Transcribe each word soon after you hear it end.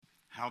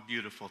How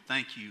beautiful.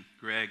 Thank you,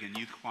 Greg and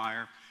Youth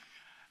Choir.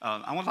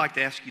 I would like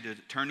to ask you to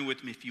turn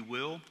with me, if you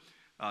will,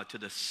 to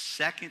the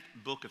second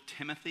book of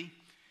Timothy.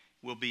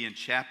 We'll be in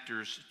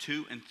chapters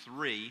 2 and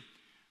 3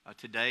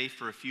 today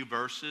for a few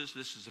verses.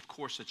 This is, of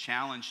course, a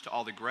challenge to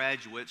all the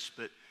graduates,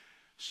 but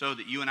so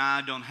that you and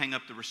I don't hang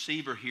up the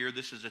receiver here,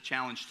 this is a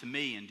challenge to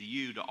me and to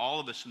you, to all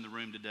of us in the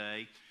room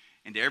today,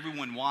 and to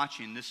everyone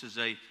watching. This is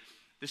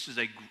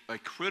a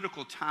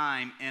critical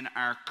time in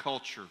our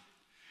culture.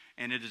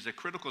 And it is a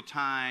critical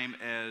time,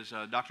 as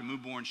Dr.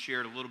 Mewborn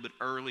shared a little bit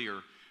earlier,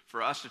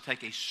 for us to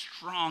take a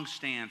strong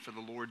stand for the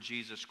Lord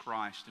Jesus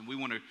Christ. And we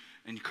want to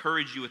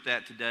encourage you with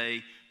that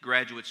today,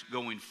 graduates,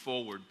 going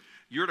forward.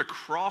 You're at a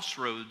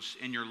crossroads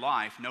in your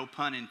life, no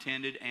pun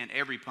intended and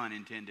every pun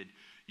intended.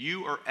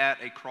 You are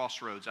at a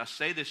crossroads. I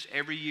say this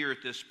every year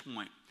at this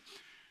point.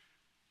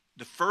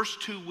 The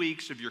first 2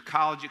 weeks of your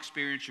college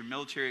experience, your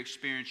military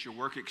experience, your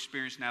work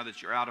experience now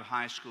that you're out of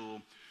high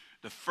school,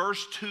 the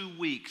first 2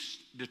 weeks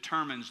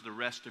determines the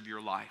rest of your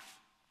life.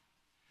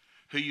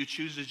 Who you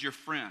choose as your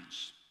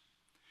friends,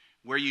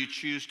 where you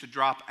choose to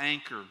drop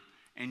anchor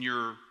in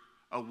your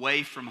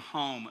away from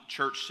home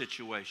church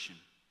situation.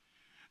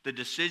 The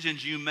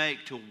decisions you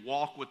make to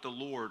walk with the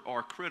Lord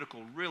are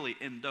critical really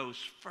in those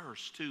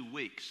first 2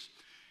 weeks.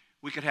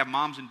 We could have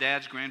moms and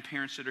dads,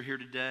 grandparents that are here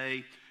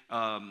today,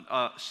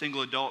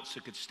 single adults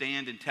that could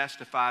stand and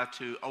testify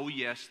to, oh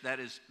yes, that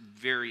is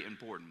very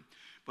important.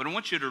 But I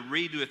want you to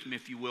read with me,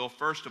 if you will,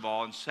 first of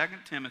all, in 2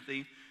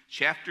 Timothy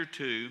chapter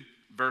 2,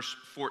 verse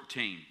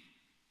 14.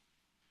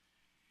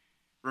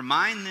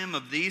 Remind them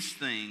of these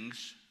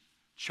things,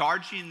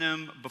 charging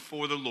them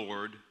before the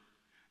Lord,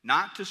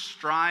 not to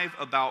strive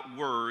about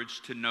words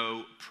to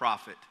no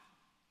profit,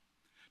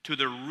 to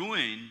the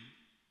ruin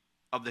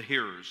of the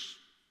hearers.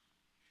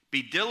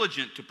 Be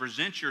diligent to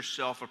present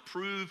yourself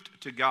approved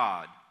to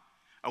God,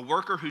 a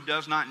worker who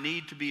does not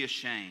need to be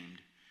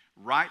ashamed,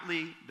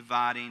 rightly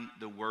dividing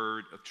the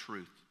word of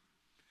truth.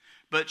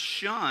 But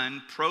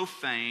shun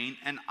profane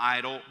and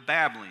idle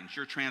babblings.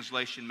 Your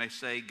translation may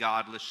say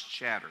godless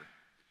chatter.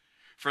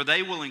 For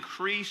they will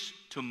increase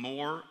to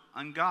more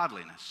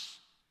ungodliness,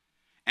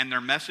 and their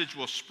message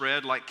will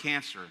spread like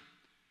cancer.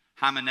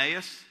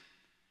 Hymenaeus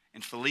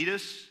and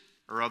Philetus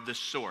are of this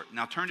sort.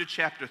 Now turn to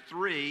chapter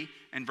 3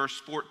 and verse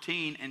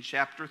 14 in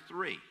chapter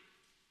 3.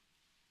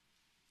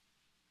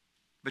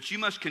 But you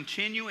must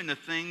continue in the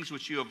things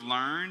which you have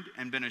learned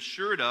and been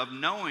assured of,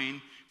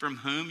 knowing from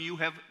whom you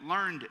have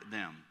learned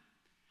them,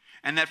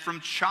 and that from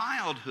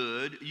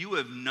childhood you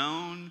have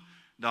known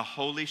the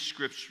Holy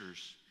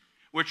Scriptures,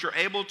 which are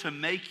able to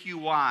make you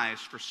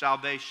wise for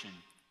salvation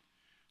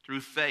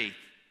through faith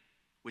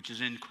which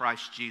is in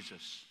Christ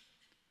Jesus.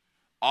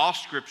 All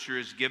Scripture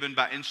is given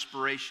by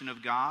inspiration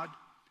of God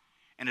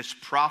and is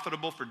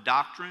profitable for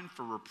doctrine,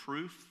 for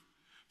reproof,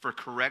 for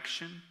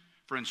correction,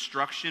 for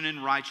instruction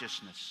in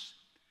righteousness,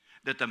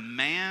 that the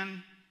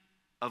man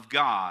of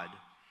God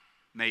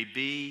may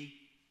be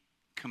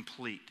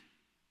complete,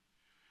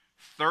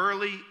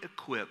 thoroughly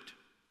equipped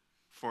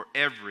for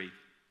every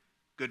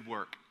good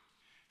work.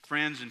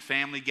 Friends and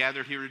family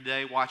gathered here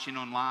today, watching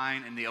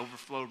online in the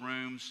overflow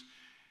rooms,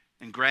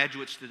 and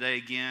graduates today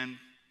again,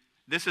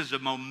 this is a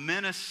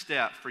momentous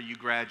step for you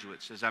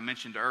graduates, as I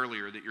mentioned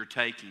earlier, that you're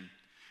taking.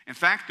 In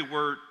fact,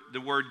 the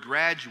word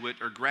graduate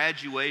or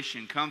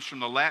graduation comes from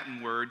the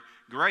Latin word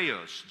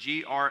graeus,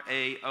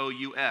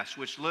 G-R-A-O-U-S,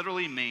 which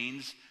literally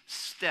means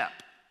step.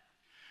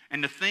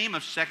 And the theme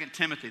of 2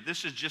 Timothy,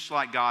 this is just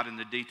like God in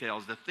the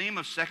details. The theme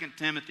of 2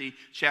 Timothy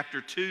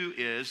chapter 2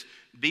 is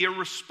be a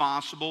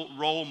responsible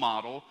role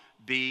model,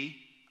 be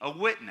a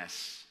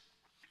witness.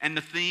 And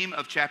the theme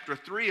of chapter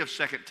 3 of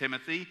 2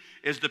 Timothy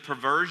is the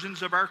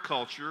perversions of our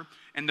culture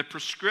and the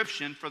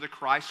prescription for the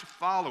Christ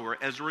follower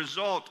as a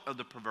result of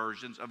the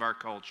perversions of our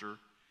culture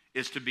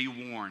is to be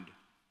warned.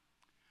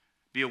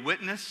 Be a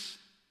witness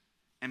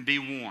and be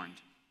warned.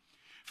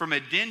 From a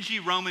dingy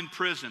Roman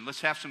prison, let's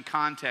have some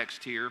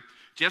context here.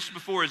 Just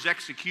before his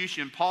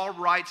execution, Paul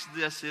writes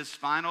this, his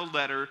final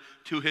letter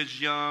to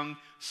his young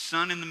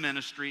son in the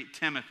ministry,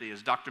 Timothy,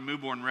 as Dr.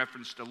 Mewborn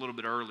referenced a little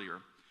bit earlier.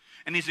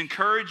 And he's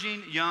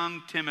encouraging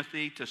young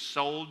Timothy to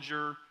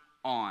soldier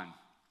on.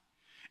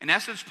 In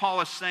essence,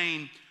 Paul is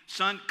saying,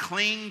 son,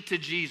 cling to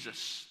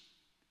Jesus.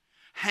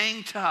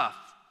 Hang tough.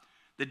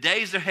 The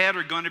days ahead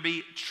are going to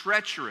be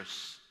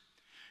treacherous.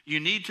 You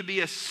need to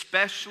be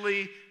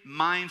especially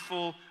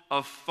mindful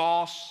of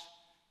false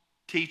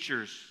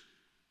teachers.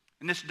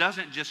 And this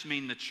doesn't just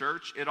mean the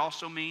church, it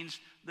also means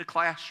the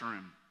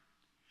classroom.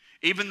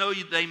 Even though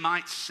they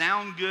might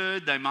sound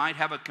good, they might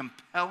have a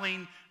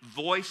compelling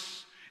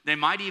voice, they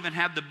might even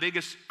have the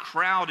biggest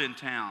crowd in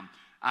town.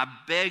 I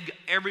beg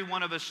every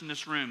one of us in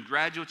this room,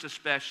 graduates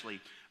especially,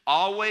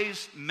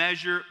 always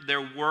measure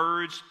their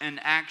words and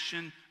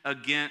action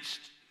against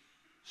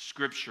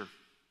Scripture.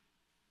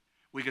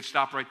 We could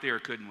stop right there,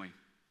 couldn't we?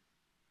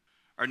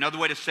 Or another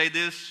way to say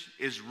this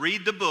is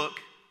read the book,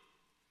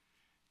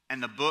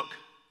 and the book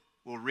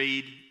will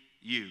read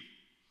you.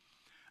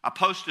 I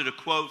posted a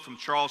quote from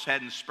Charles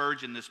Haddon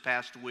Spurgeon this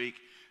past week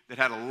that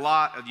had a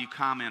lot of you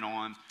comment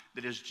on.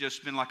 that has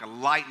just been like a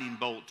lightning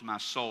bolt to my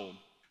soul.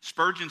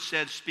 Spurgeon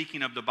said,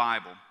 speaking of the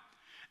Bible,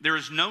 there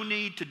is no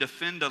need to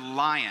defend a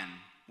lion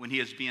when he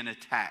is being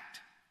attacked.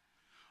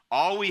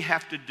 All we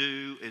have to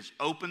do is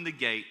open the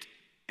gate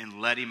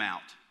and let him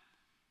out.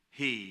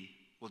 He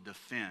will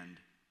defend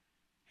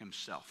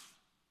himself.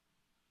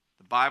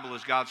 The Bible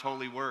is God's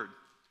holy word.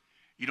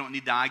 You don't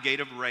need the eye gate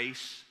of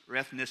race or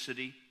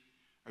ethnicity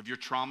or of your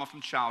trauma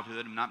from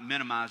childhood. I'm not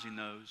minimizing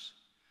those.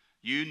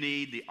 You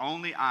need the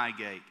only eye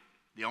gate,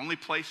 the only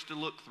place to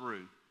look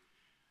through,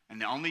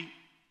 and the only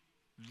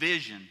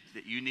vision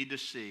that you need to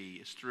see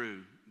is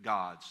through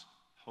God's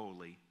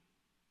holy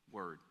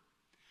word.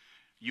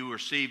 You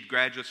received,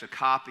 graduates, a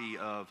copy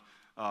of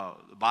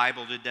the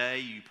Bible today.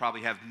 You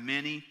probably have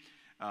many.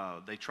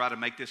 They try to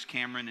make this,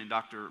 Cameron and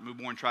Dr.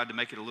 Muborn tried to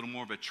make it a little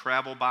more of a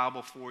travel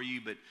Bible for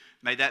you, but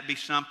may that be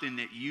something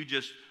that you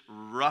just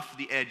rough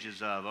the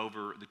edges of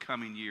over the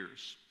coming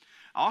years.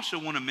 I also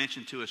want to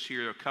mention to us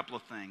here a couple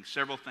of things,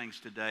 several things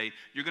today.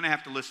 You're going to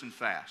have to listen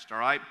fast, all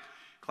right?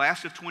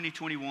 Class of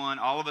 2021,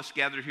 all of us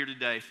gathered here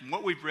today, from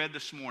what we've read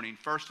this morning,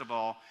 first of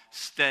all,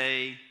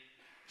 stay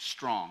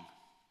strong.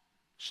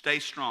 Stay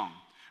strong.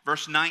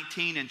 Verse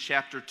 19 in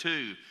chapter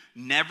 2,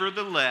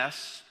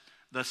 nevertheless,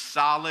 the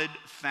solid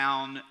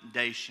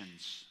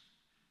foundations.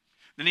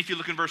 Then if you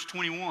look in verse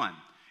 21,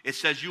 it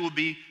says you will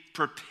be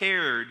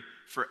prepared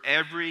for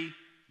every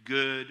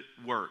good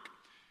work.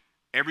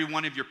 Every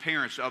one of your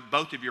parents,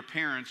 both of your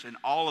parents and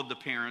all of the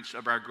parents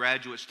of our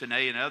graduates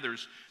today and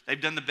others, they've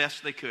done the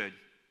best they could.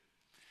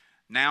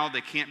 Now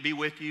they can't be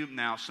with you.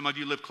 Now some of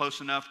you live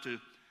close enough to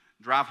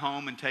drive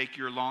home and take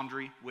your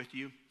laundry with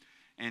you.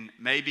 And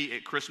maybe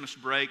at Christmas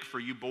break, for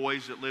you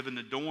boys that live in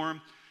the dorm,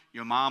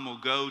 your mom will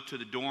go to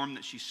the dorm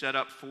that she set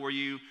up for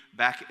you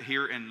back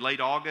here in late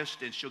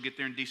August, and she'll get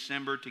there in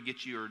December to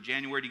get you, or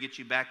January to get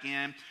you back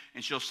in,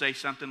 and she'll say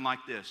something like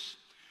this: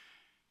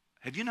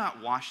 have you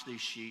not washed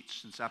these sheets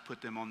since I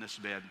put them on this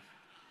bed?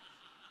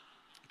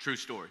 True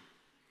story.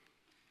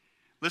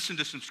 Listen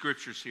to some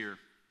scriptures here.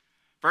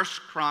 1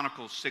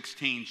 Chronicles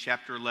 16,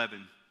 chapter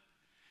 11.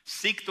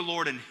 Seek the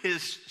Lord in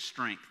his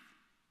strength.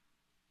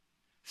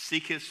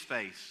 Seek his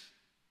face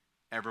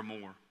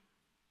evermore.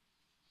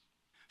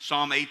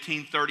 Psalm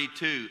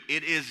 18:32.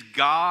 It is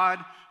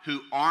God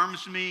who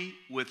arms me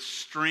with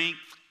strength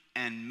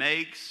and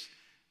makes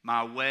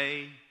my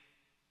way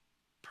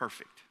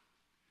perfect.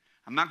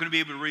 I'm not going to be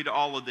able to read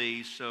all of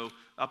these, so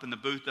up in the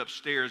booth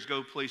upstairs,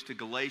 go please to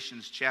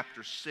Galatians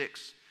chapter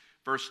 6,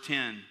 verse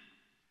 10.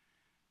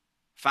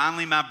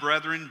 Finally, my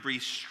brethren, be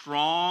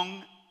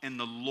strong in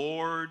the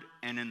Lord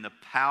and in the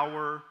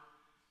power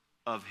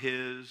of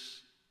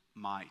his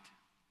might.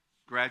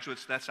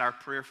 Graduates, that's our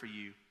prayer for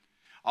you.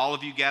 All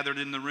of you gathered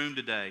in the room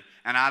today,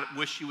 and I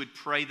wish you would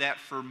pray that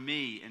for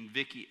me and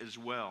Vicky as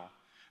well.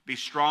 Be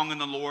strong in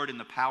the Lord and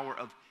the power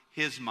of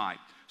his might.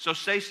 So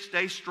stay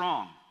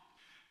strong.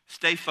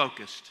 Stay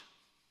focused.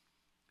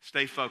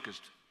 Stay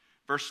focused.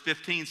 Verse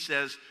 15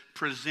 says,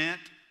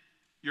 present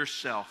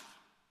yourself.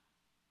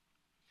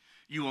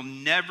 You will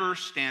never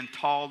stand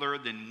taller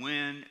than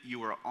when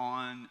you are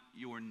on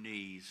your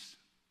knees.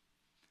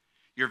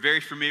 You're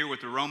very familiar with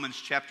the Romans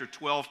chapter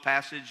 12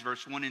 passage,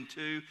 verse 1 and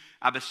 2.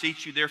 I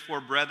beseech you, therefore,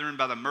 brethren,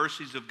 by the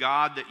mercies of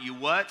God, that you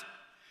what?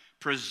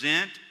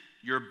 Present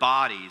your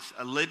bodies,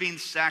 a living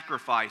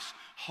sacrifice,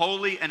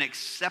 holy and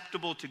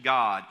acceptable to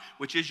God,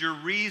 which is your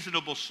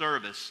reasonable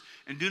service.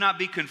 And do not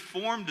be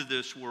conformed to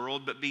this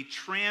world, but be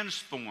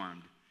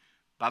transformed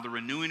by the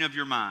renewing of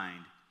your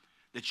mind,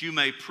 that you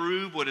may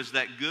prove what is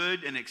that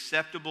good and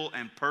acceptable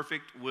and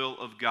perfect will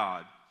of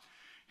God.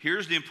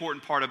 Here's the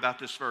important part about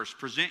this verse.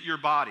 Present your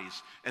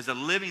bodies as a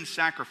living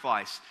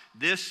sacrifice.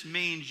 This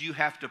means you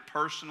have to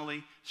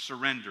personally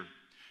surrender.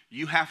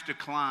 You have to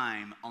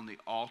climb on the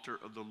altar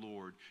of the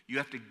Lord. You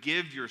have to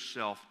give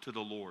yourself to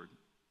the Lord.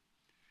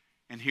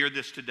 And hear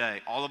this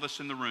today, all of us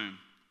in the room.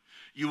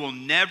 You will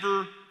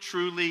never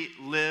truly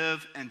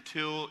live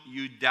until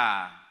you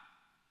die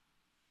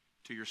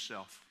to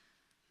yourself.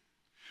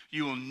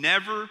 You will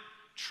never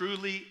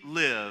truly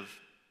live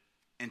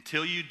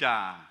until you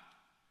die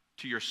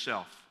to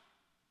yourself.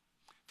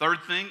 Third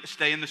thing,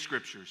 stay in the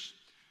scriptures.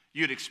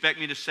 You'd expect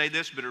me to say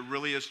this, but it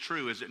really is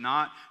true, is it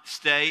not?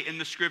 Stay in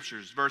the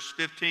scriptures. Verse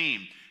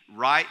 15,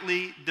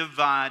 rightly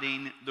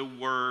dividing the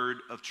word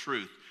of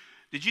truth.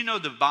 Did you know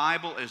the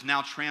Bible is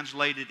now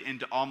translated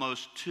into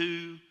almost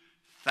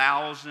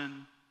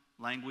 2,000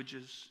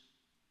 languages?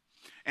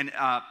 And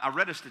I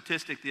read a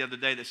statistic the other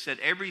day that said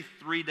every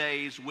 3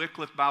 days,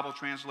 Wycliffe Bible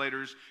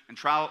translators and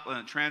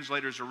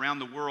translators around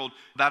the world,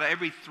 about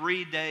every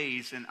 3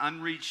 days, an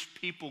unreached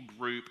people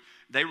group,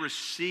 they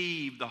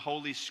receive the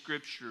Holy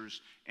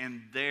Scriptures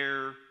in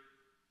their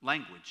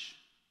language.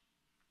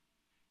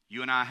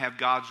 You and I have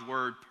God's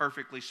Word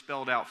perfectly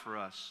spelled out for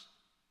us.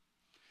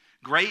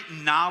 Great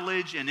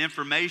knowledge and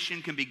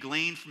information can be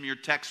gleaned from your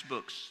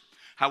textbooks.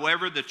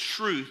 However, the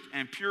truth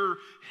and pure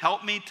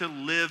help me to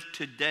live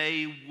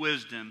today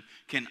wisdom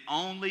can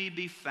only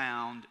be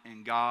found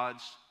in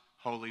God's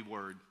holy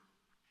word.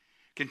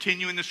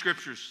 Continue in the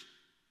scriptures,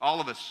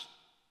 all of us.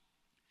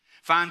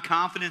 Find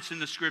confidence in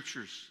the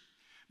Scriptures.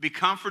 Be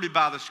comforted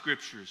by the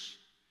Scriptures.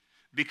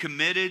 Be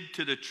committed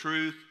to the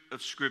truth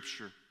of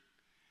Scripture.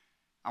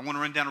 I want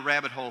to run down a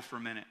rabbit hole for a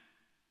minute.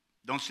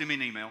 Don't send me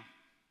an email,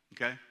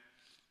 okay?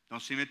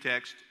 Don't send me a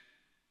text.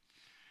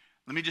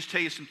 Let me just tell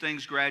you some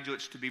things,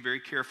 graduates, to be very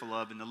careful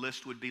of, and the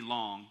list would be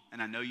long,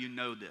 and I know you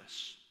know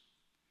this.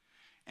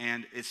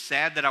 And it's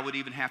sad that I would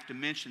even have to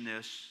mention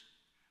this,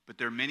 but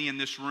there are many in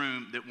this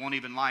room that won't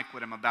even like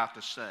what I'm about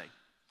to say.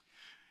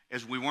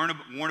 As we warn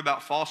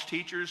about false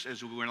teachers,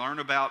 as we learn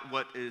about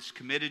what is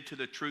committed to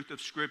the truth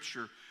of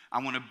Scripture,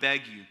 I want to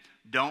beg you,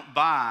 don't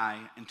buy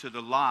into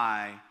the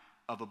lie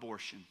of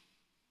abortion.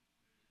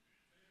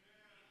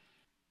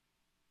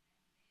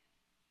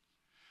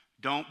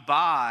 Don't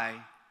buy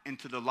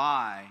into the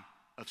lie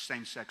of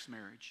same-sex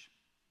marriage.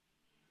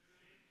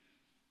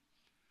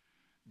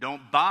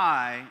 Don't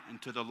buy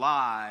into the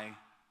lie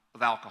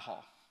of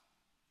alcohol.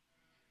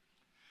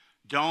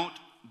 Don't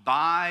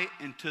buy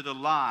into the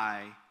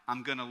lie,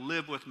 I'm going to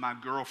live with my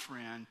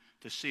girlfriend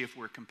to see if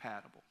we're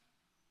compatible.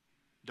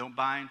 Don't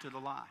buy into the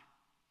lie.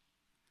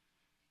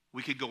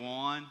 We could go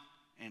on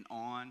and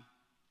on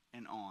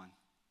and on.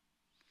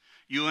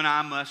 You and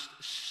I must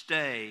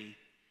stay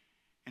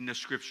in the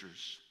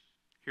Scriptures.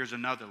 Here's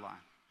another lie.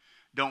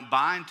 Don't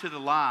buy into the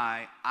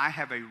lie, I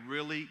have a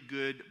really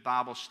good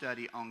Bible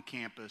study on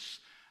campus.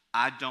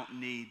 I don't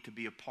need to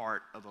be a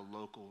part of a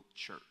local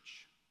church.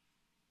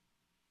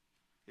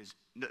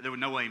 There were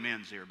no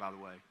amens here, by the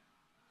way.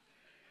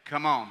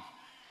 Come on.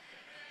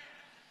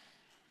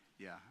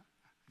 Yeah,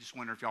 I just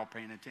wonder if y'all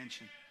paying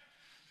attention.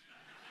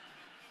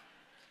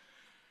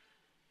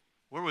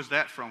 Where was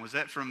that from? Was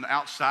that from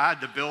outside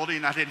the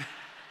building? I didn't.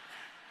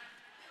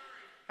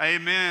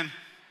 Amen.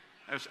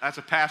 That's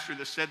a pastor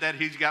that said that.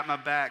 He's got my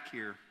back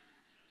here.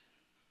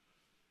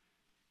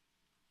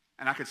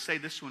 And I could say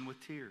this one with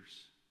tears.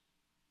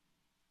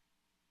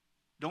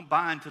 Don't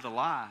buy into the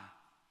lie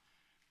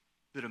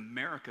that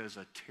America is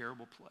a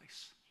terrible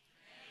place.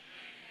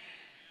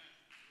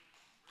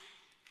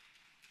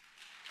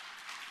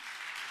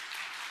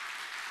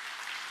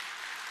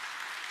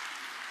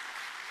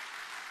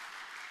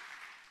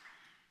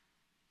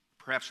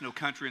 Perhaps no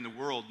country in the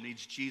world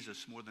needs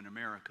Jesus more than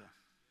America.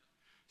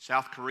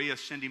 South Korea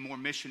is sending more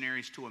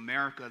missionaries to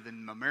America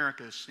than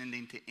America is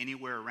sending to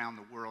anywhere around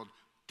the world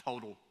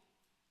total.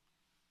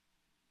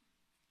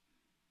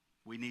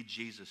 We need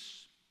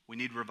Jesus. We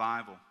need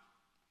revival.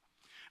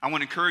 I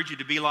want to encourage you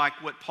to be like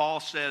what Paul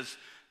says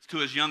to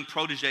his young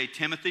protege,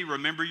 Timothy.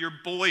 Remember your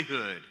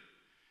boyhood,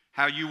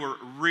 how you were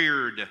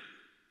reared.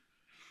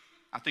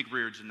 I think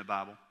reared's in the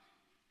Bible.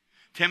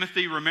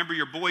 Timothy, remember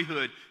your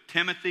boyhood.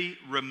 Timothy,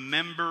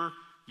 remember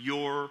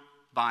your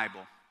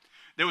Bible.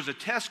 There was a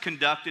test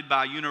conducted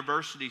by a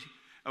university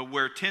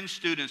where 10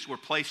 students were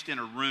placed in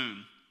a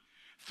room.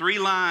 3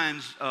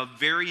 lines of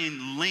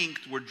varying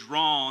length were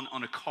drawn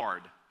on a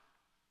card.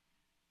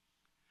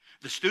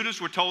 The students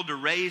were told to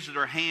raise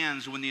their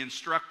hands when the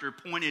instructor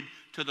pointed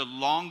to the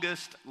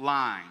longest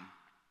line.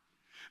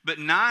 But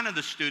 9 of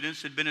the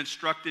students had been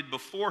instructed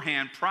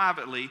beforehand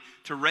privately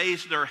to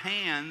raise their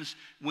hands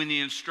when the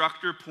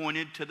instructor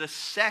pointed to the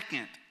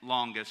second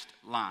longest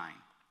line.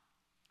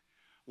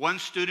 One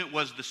student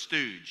was the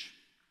stooge.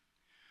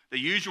 The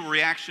usual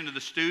reaction to the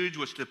stooge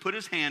was to put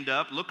his hand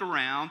up, look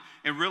around,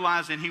 and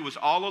realizing he was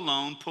all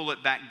alone, pull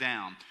it back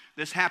down.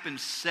 This happened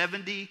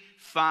 75%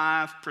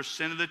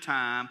 of the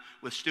time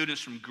with students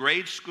from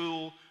grade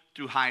school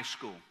through high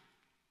school.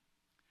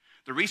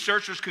 The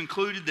researchers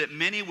concluded that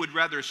many would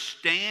rather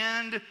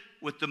stand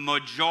with the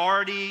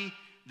majority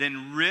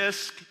than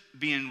risk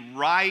being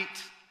right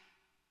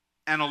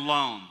and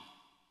alone.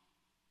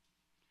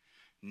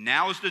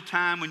 Now is the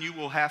time when you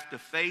will have to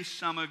face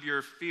some of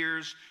your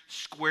fears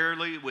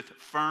squarely with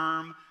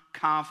firm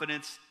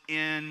confidence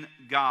in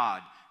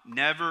God.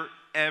 Never,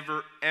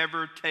 ever,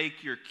 ever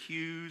take your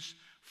cues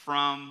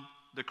from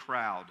the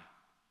crowd.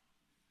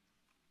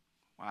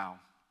 Wow.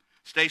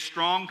 Stay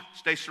strong,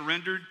 stay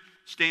surrendered,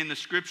 stay in the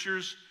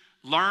Scriptures.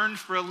 Learn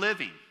for a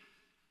living.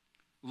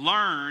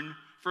 Learn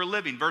for a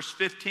living. Verse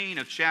 15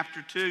 of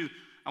chapter 2,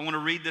 I want to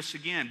read this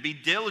again. Be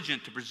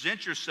diligent to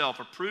present yourself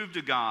approved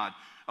to God,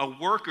 a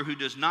worker who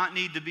does not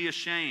need to be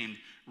ashamed,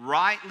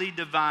 rightly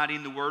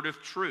dividing the word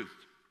of truth.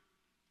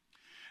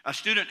 A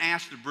student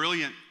asked the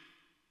brilliant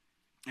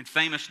and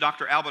famous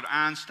Dr. Albert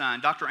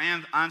Einstein, Dr.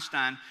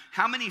 Einstein,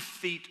 how many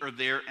feet are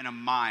there in a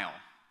mile?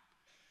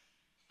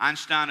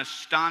 Einstein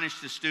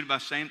astonished the student by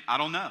saying, I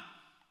don't know.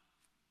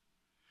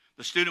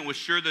 The student was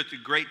sure that the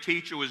great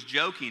teacher was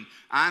joking.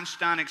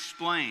 Einstein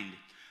explained,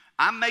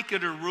 I make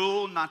it a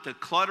rule not to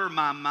clutter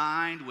my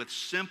mind with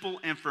simple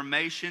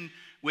information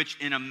which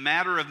in a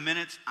matter of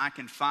minutes I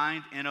can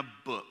find in a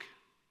book.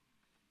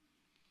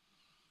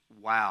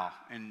 Wow.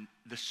 And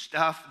the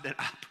stuff that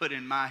I put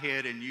in my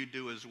head and you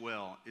do as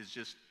well is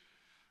just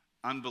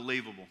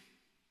unbelievable.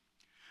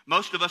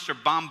 Most of us are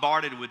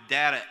bombarded with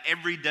data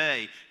every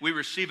day. We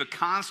receive a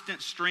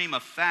constant stream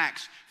of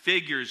facts,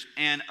 figures,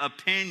 and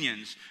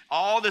opinions.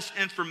 All this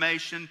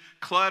information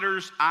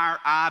clutters our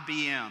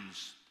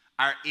IBMs,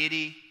 our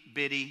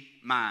itty-bitty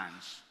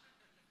minds.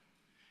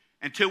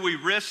 until we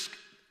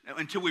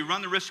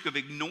run the risk of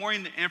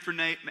ignoring the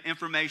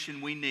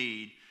information we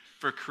need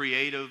for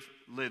creative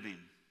living.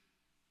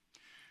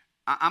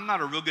 I'm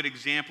not a real good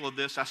example of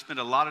this. I spend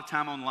a lot of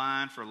time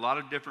online for a lot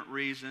of different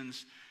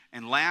reasons.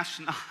 And last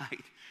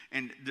night,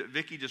 and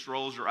Vicki just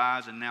rolls her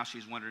eyes, and now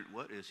she's wondering,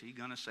 what is he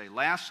going to say?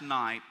 Last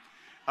night,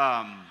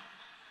 I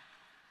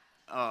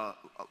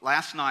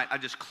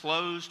just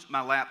closed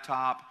my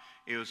laptop.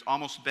 It was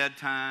almost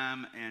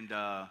bedtime, and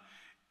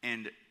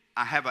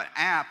I have an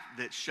app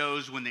that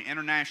shows when the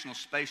International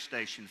Space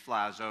Station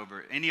flies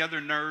over. Any other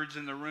nerds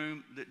in the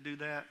room that do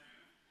that?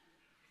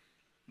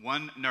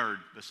 One nerd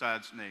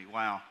besides me.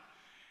 Wow.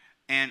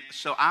 And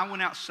so I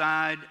went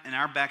outside in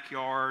our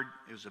backyard.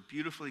 It was a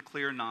beautifully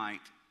clear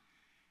night.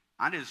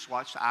 I just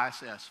watched the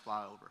ISS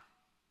fly over.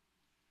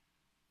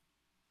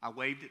 I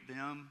waved at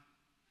them.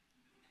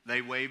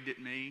 They waved at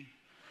me.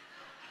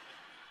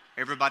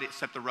 Everybody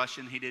except the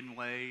Russian, he didn't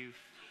wave.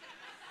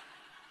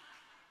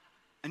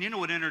 And you know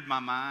what entered my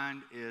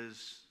mind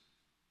is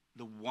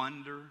the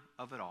wonder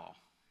of it all.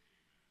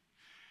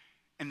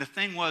 And the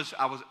thing was,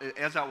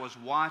 as I was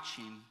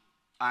watching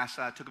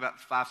ISI, it took about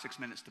 5-6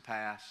 minutes to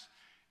pass.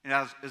 And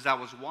as I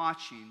was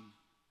watching,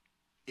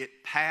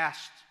 it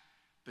passed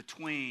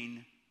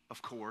between,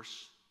 of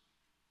course,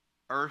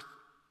 Earth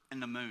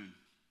and the moon.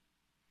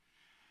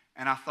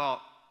 And I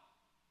thought,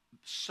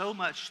 so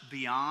much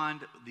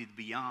beyond the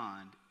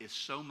beyond is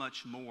so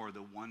much more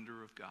the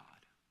wonder of God.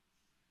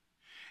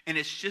 And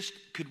it's just,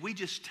 could we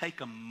just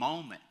take a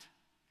moment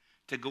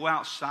to go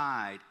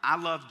outside? I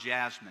love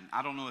jasmine.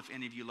 I don't know if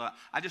any of you love,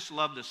 I just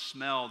love the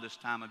smell this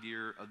time of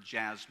year of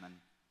jasmine.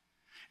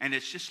 And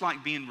it's just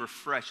like being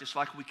refreshed. It's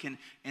like we can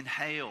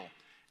inhale.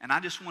 And I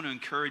just want to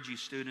encourage you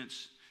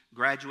students,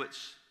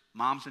 graduates,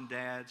 moms and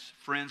dads,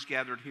 friends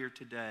gathered here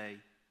today,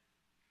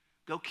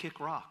 go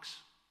kick rocks.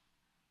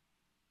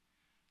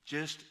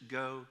 Just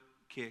go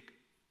kick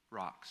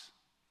rocks.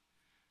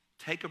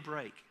 Take a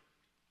break.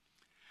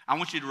 I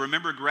want you to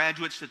remember,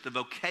 graduates, that the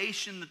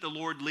vocation that the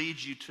Lord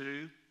leads you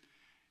to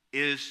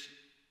is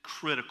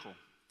critical.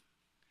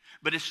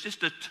 But it's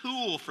just a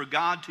tool for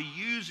God to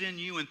use in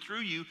you and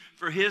through you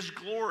for His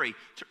glory,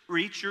 to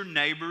reach your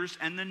neighbors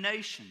and the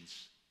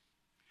nations.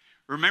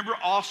 Remember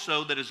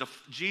also that as a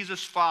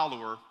Jesus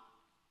follower,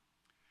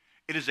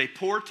 it is a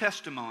poor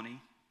testimony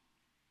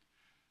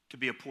to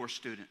be a poor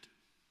student.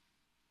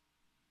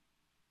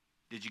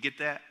 Did you get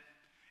that?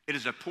 It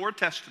is a poor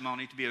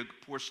testimony to be a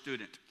poor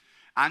student.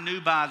 I knew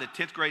by the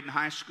 10th grade in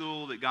high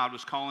school that God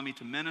was calling me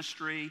to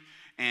ministry,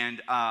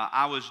 and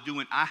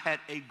I had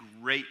a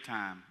great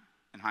time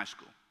in high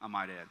school, I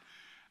might add.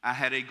 I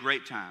had a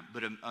great time.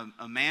 But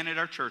a man at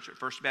our church at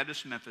First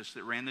Baptist Memphis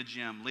that ran the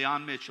gym,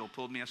 Leon Mitchell,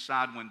 pulled me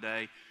aside one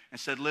day and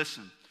said,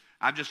 listen,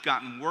 I've just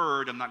gotten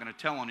word, I'm not going to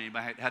tell on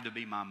anybody, it had to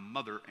be my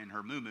mother and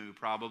her moo-moo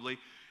probably.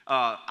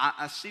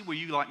 I see where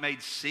you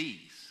made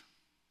C's,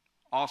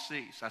 all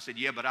C's. I said,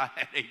 yeah, but I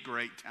had a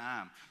great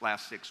time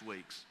last 6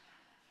 weeks.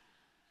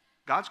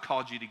 God's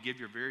called you to give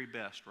your very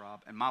best,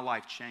 Rob, and my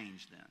life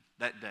changed then,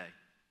 that day.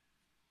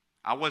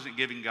 I wasn't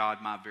giving God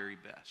my very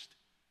best.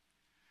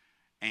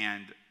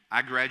 And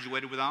I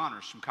graduated with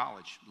honors from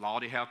college.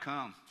 Lawdy, how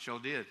come? Sure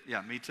did.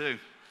 Yeah, me too.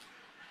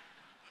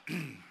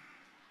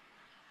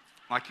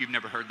 Like you've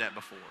never heard that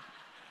before.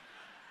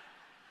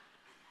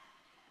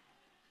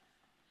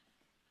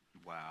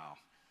 Wow.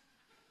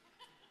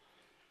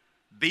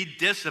 Be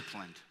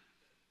disciplined.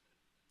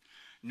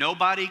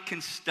 Nobody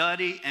can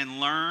study and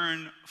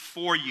learn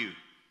for you.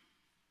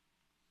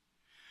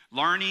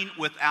 Learning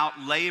without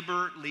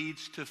labor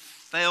leads to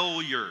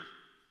failure.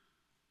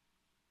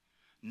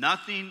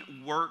 Nothing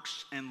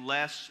works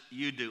unless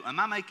you do. Am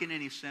I making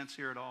any sense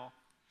here at all?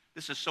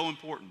 This is so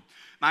important.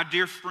 My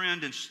dear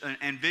friend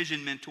and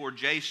vision mentor,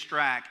 Jay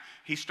Strack,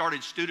 he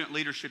started Student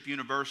Leadership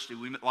University.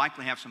 We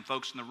likely have some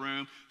folks in the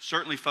room,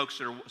 certainly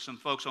some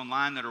folks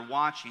online that are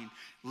watching.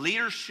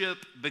 Leadership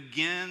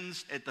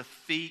begins at the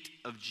feet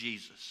of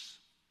Jesus.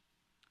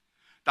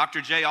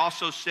 Dr. Jay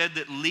also said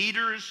that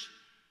leaders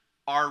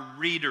are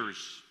readers.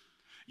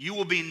 You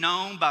will be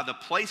known by the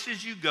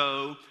places you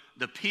go,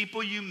 the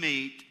people you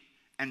meet,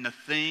 and the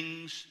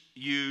things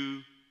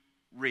you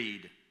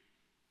read.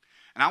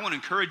 And I want to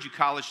encourage you,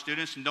 college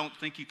students, and don't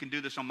think you can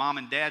do this on mom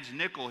and dad's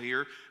nickel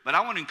here, but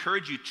I want to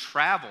encourage you,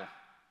 travel.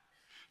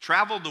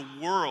 Travel the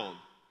world.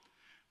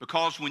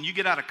 Because when you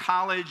get out of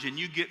college and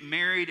you get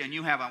married and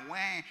you have a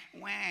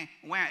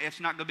it's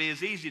not going to be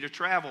as easy to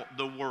travel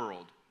the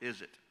world,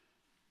 is it?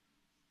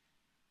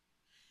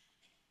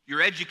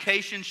 Your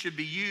education should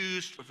be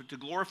used to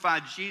glorify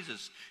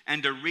Jesus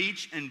and to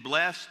reach and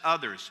bless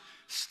others.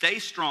 Stay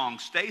strong,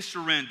 stay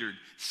surrendered,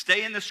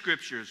 stay in the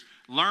scriptures,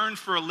 learn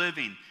for a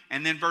living.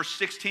 And then verse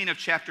 16 of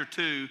chapter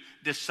 2,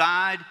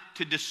 decide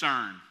to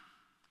discern.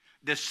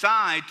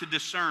 Decide to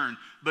discern,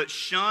 but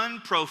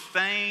shun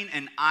profane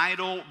and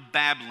idle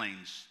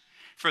babblings,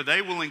 for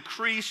they will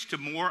increase to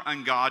more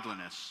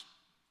ungodliness.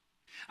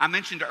 I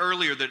mentioned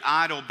earlier that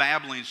idle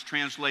babblings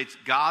translates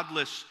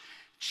godless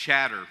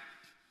chatter.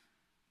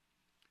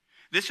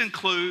 This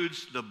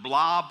includes the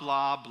blah,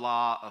 blah,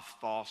 blah of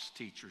false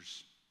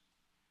teachers.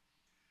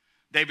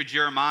 David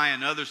Jeremiah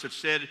and others have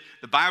said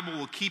the Bible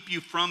will keep you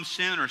from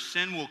sin, or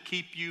sin will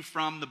keep you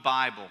from the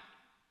Bible.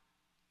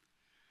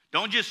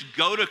 Don't just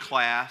go to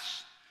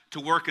class to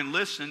work and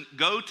listen.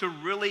 Go to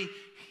really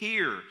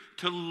hear,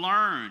 to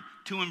learn,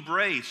 to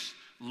embrace,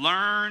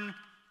 learn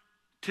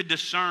to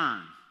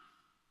discern.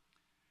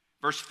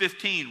 Verse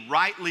 15,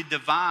 rightly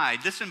divide.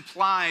 This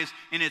implies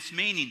in its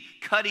meaning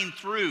cutting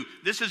through.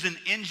 This is an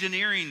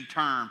engineering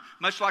term,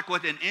 much like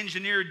what an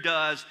engineer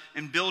does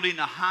in building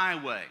a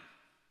highway.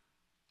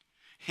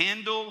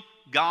 Handle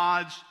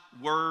God's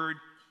word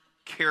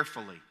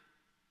carefully.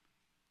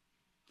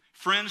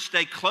 Friends,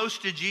 stay close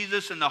to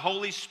Jesus, and the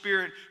Holy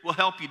Spirit will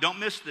help you. Don't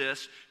miss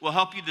this. Will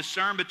help you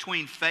discern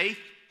between faith,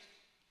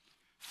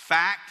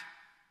 fact,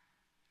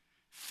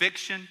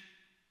 fiction,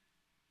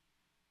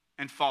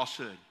 and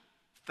falsehood.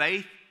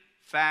 Faith,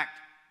 fact,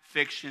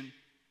 fiction,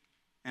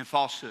 and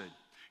falsehood.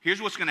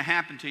 Here's what's going to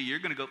happen to you. You're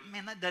going to go,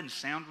 man, that doesn't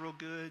sound real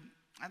good.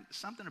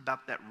 Something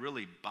about that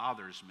really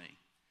bothers me.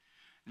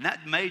 And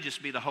that may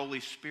just be the Holy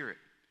Spirit.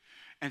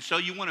 And so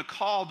you want to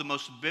call the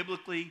most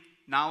biblically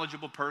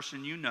knowledgeable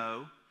person you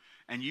know,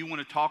 and you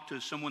want to talk to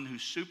someone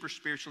who's super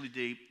spiritually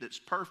deep, that's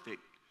perfect.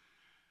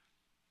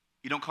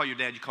 You don't call your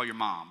dad, you call your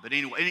mom. But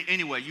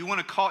anyway, you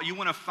want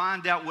to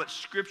find out what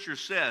Scripture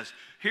says.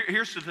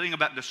 Here's the thing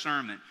about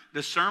discernment.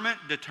 Discernment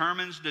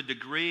determines the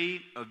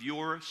degree of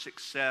your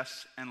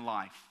success in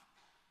life.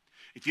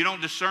 If you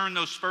don't discern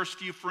those first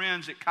few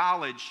friends at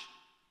college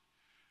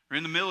or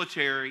in the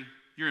military,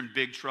 you're in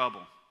big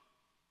trouble.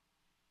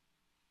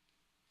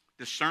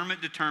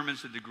 Discernment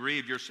determines the degree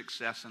of your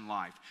success in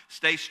life.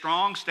 Stay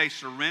strong, stay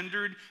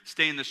surrendered,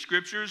 stay in the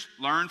Scriptures,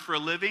 learn for a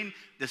living,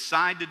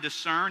 decide to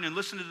discern, and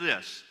listen to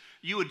this.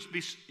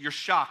 You're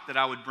shocked that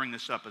I would bring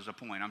this up as a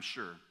point, I'm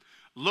sure.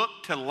 Look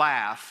to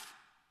laugh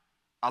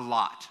a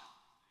lot.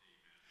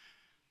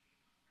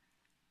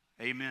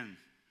 Amen.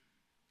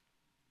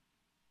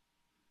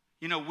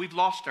 You know, we've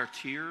lost our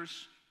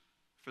tears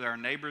for our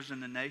neighbors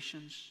and the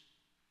nations,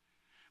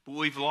 but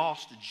we've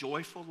lost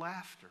joyful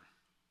laughter.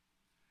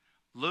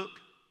 Look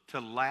to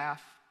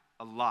laugh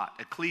a lot.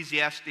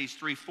 Ecclesiastes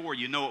 3:4,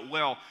 you know it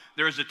well.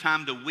 There is a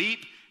time to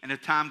weep and a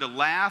time to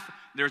laugh.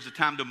 There's a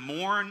time to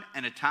mourn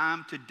and a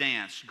time to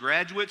dance.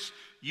 Graduates,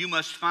 you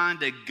must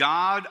find a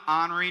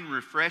God-honoring,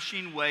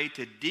 refreshing way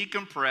to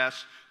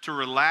decompress, to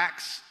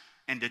relax,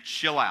 and to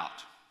chill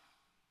out.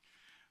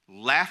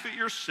 Laugh at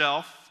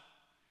yourself.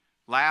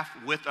 Laugh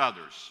with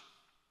others.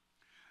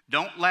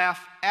 Don't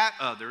laugh at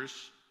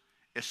others,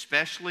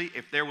 especially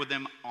if they're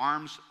within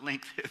arm's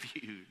length of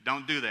you.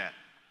 Don't do that.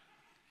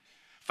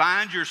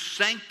 Find your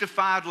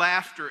sanctified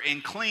laughter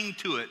and cling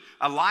to it.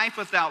 A life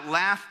without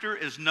laughter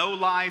is no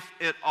life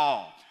at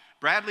all.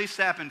 Bradley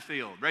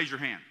Sappenfield, raise your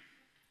hand.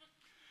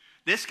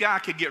 This guy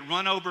could get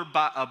run over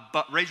by a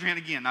bus. Raise your hand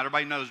again. Not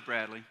everybody knows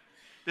Bradley.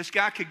 This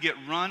guy could get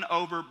run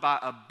over by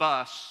a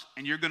bus,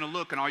 and you're going to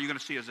look, and all you're going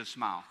to see is a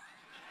smile.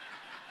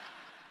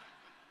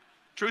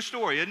 True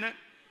story, isn't it?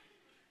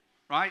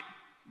 Right?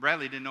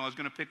 Bradley didn't know I was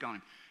going to pick on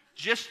him.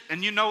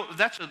 And you know,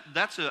 that's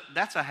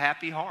a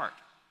happy heart.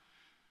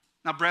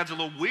 Now, Brad's a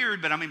little weird,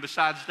 but I mean,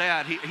 besides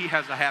that, he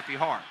has a happy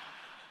heart.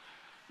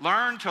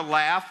 Learn to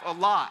laugh a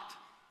lot.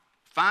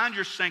 Find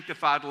your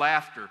sanctified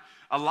laughter.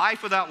 A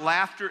life without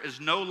laughter is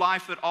no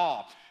life at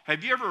all.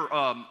 Have you ever,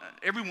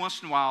 every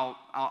once in a while,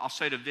 I'll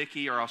say to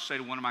Vicky or I'll say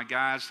to one of my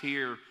guys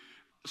here,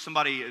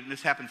 and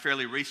this happened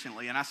fairly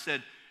recently, and I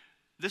said,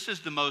 this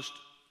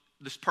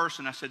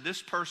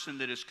person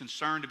that is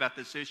concerned about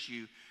this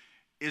issue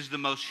is the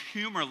most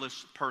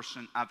humorless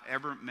person I've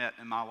ever met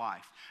in my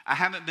life. I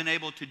haven't been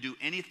able to do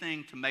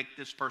anything to make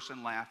this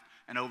person laugh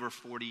in over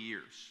 40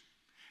 years.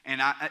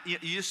 And you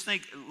just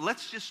think,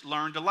 let's just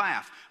learn to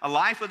laugh. A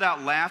life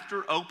without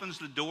laughter opens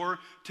the door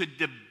to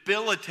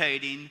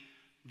debilitating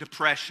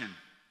depression.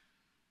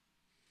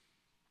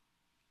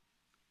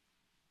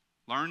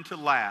 Learn to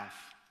laugh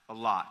a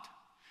lot.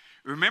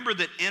 Remember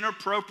that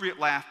inappropriate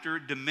laughter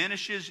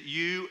diminishes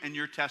you and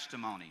your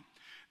testimony.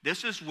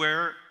 This is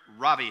where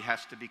Robbie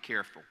has to be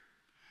careful.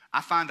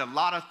 I find a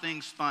lot of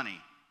things funny,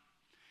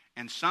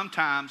 and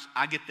sometimes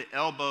I get the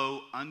elbow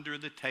under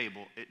the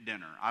table at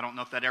dinner. I don't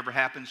know if that ever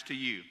happens to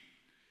you.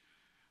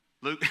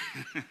 Luke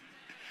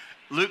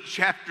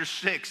chapter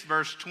 6,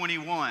 verse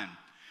 21.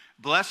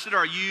 Blessed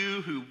are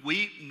you who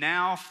weep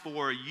now,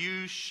 for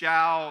you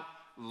shall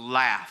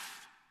laugh.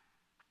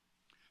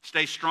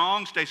 Stay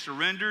strong, stay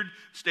surrendered,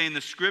 stay in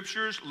the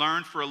Scriptures,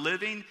 learn for a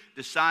living,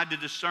 decide to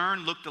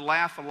discern, look to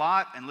laugh a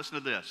lot, and listen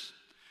to this.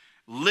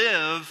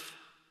 Live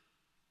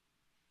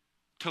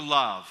to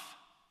love.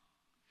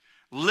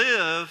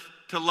 Live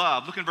to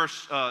love. Look in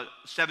verse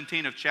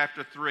 17 of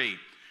chapter 3.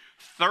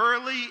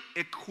 Thoroughly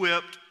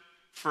equipped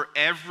for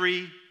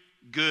every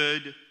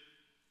good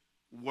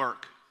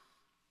work.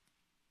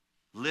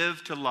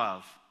 Live to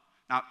love.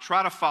 Now,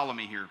 try to follow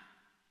me here.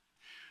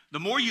 The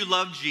more you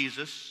love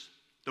Jesus,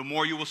 the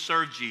more you will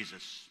serve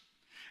Jesus.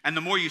 And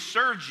the more you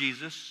serve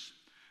Jesus,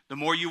 the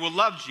more you will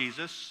love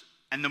Jesus,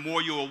 and the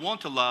more you will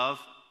want to love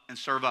and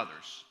serve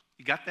others.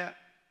 You got that?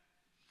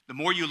 The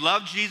more you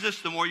love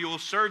Jesus, the more you will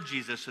serve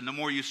Jesus. And the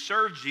more you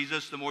serve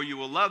Jesus, the more you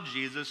will love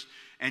Jesus.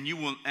 And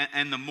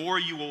the more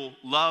you will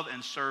love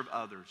and serve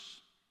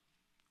others.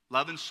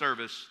 Love and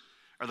service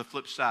are the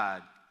flip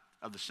side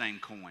of the same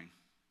coin.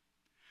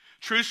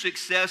 True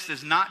success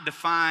is not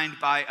defined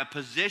by a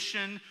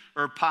position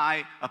or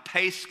by a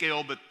pay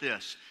scale, but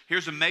this.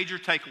 Here's a major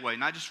takeaway,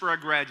 not just for our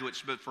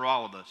graduates, but for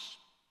all of us.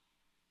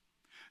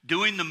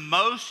 Doing the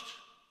most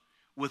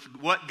with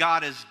what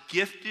God has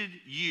gifted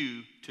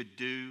you to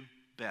do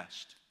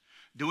best.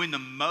 Doing the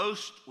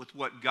most with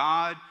what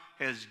God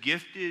has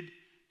gifted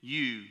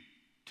you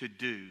to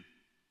do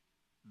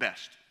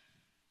best.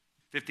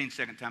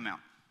 15-second timeout.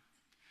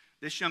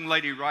 This young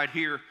lady right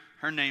here,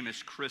 her name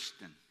is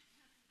Kristen.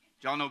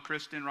 Y'all know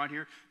Kristen right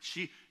here?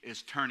 She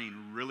is turning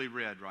really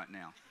red right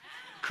now.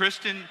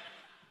 Kristen,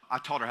 I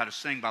taught her how to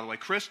sing, by the way.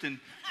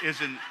 Kristen is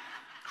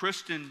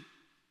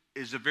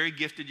a very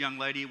gifted young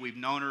lady. We've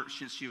known her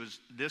since she was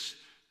this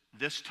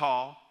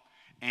tall,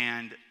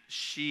 and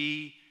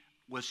she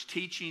was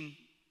teaching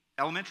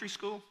elementary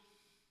school?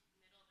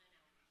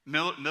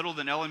 Middle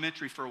than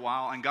elementary for a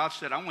while, and God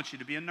said, I want you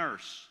to be a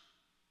nurse.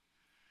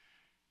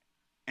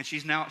 And she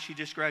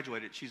just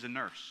graduated. She's a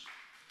nurse.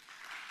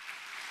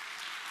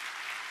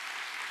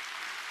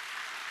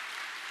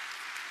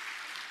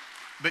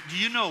 But do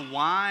you know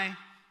why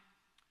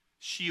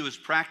she was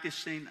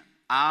practicing,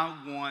 I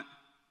want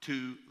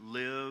to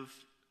live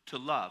to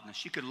love? Now,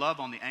 she could love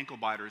on the ankle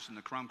biters and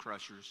the crumb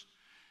crushers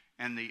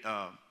and the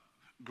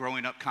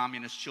growing up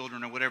communist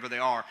children or whatever they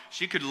are.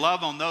 She could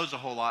love on those a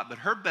whole lot, but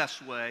her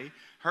best way,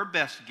 her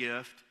best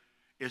gift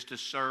is to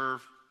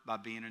serve by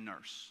being a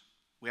nurse.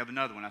 We have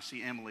another one. I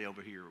see Emily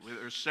over here.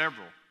 There's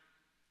several.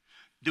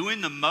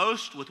 Doing the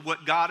most with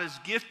what God has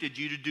gifted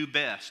you to do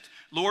best.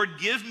 Lord,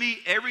 give me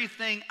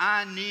everything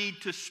I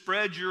need to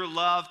spread your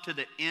love to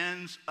the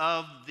ends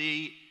of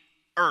the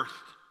earth.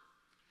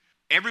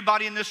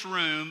 Everybody in this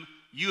room,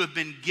 you have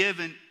been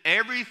given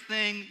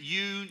everything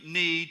you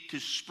need to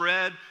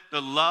spread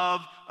the love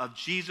of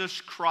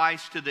Jesus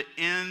Christ to the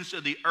ends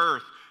of the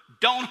earth.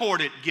 Don't hoard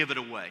it, give it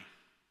away.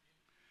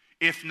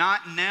 If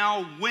not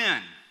now,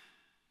 when?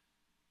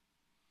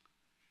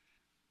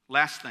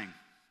 Last thing,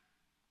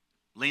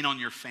 lean on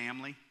your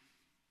family.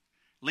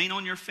 Lean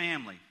on your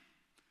family.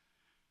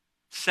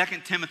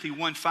 2 Timothy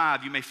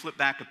 1:5, you may flip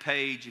back a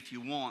page if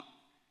you want.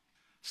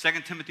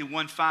 2 Timothy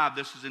 1:5,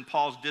 this is in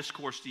Paul's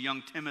discourse to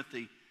young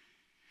Timothy.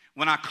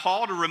 When I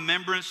call to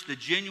remembrance the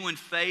genuine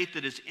faith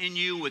that is in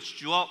you,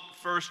 which dwelt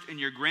first in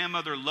your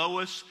grandmother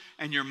Lois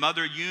and your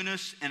mother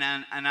Eunice, and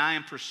I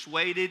am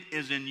persuaded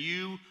is in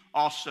you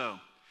also.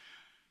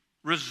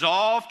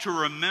 Resolve to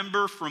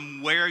remember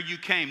from where you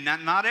came. Now,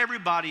 not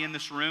everybody in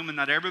this room and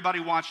not everybody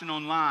watching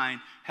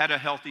online had a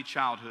healthy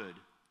childhood.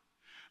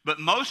 But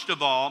most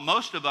of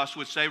us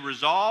would say,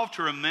 resolve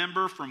to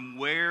remember from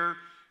where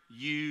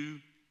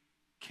you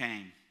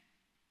came.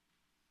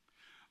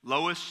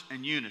 Lois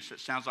and Eunice. It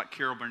sounds like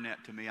Carol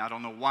Burnett to me. I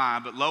don't know why,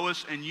 but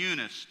Lois and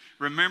Eunice.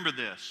 Remember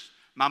this.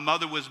 My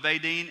mother was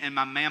Vadine and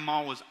my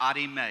mama was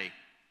Addie Mae.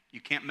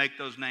 You can't make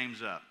those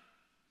names up.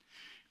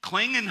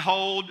 Cling and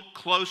hold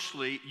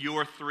closely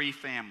your three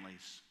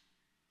families.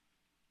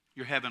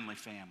 Your heavenly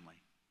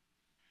family.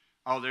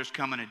 Oh, there's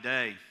coming a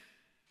day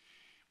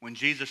when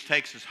Jesus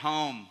takes us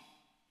home,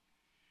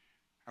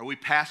 or we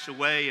pass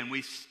away and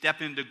we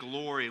step into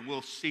glory and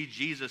we'll see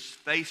Jesus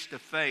face to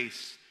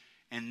face,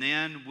 and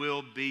then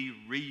we'll be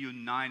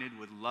reunited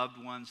with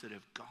loved ones that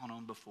have gone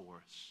on before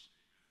us.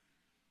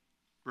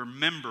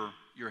 Remember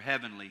your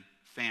heavenly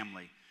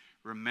family.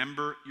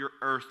 Remember your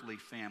earthly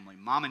family.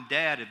 Mom and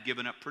dad have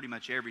given up pretty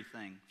much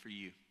everything for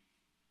you.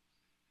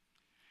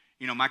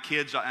 You know, my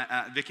kids,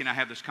 Vicki and I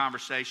have this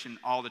conversation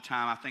all the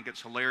time. I think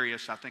it's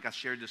hilarious. I think I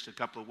shared this a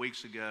couple of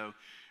weeks ago,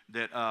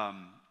 that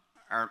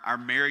our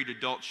married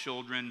adult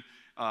children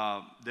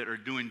that are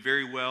doing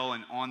very well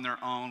and on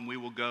their own, we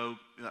will go,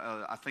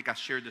 I think I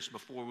shared this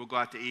before, we'll go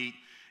out to eat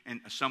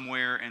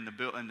somewhere and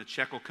the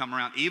check will come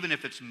around. Even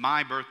if it's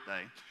my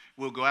birthday,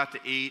 we'll go out to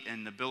eat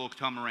and the bill will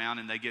come around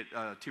and they get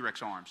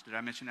T-Rex arms. Did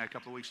I mention that a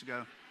couple of weeks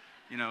ago?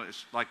 You know,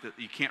 it's like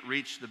you can't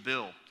reach the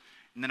bill.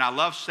 And then I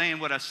love saying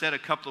what I said a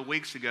couple of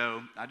weeks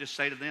ago. I just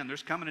say to them,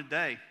 there's coming a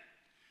day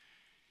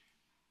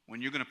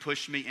when you're going to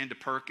push me into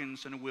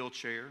Perkins in a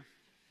wheelchair.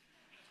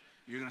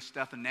 You're going to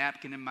stuff a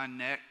napkin in my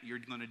neck. You're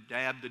going to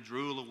dab the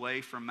drool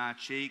away from my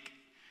cheek.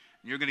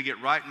 And you're going to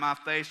get right in my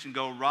face and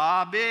go,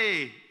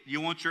 Robbie,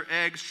 you want your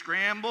eggs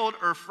scrambled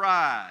or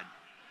fried?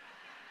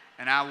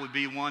 And I would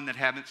be one that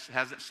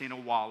hasn't seen a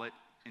wallet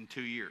in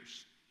 2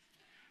 years.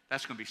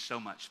 That's going to be so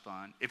much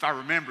fun. If I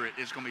remember it,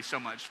 it's going to be so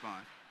much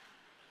fun.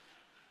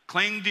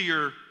 Cling to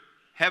your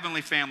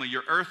heavenly family,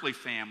 your earthly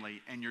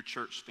family, and your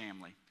church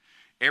family.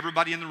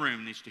 Everybody in the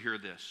room needs to hear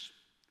this.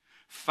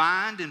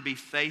 Find and be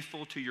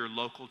faithful to your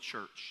local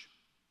church.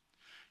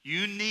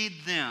 You need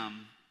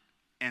them,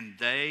 and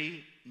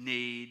they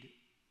need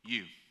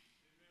you.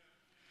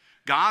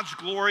 God's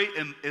glory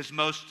is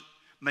most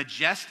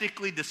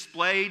majestically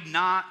displayed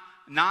not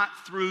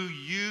through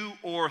you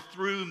or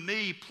through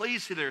me,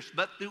 please hear this,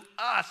 but through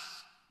us.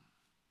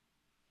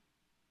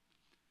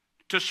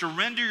 To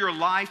surrender your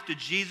life to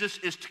Jesus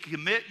is to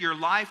commit your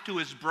life to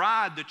his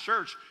bride, the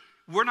church.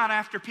 We're not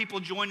after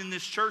people joining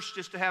this church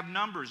just to have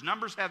numbers.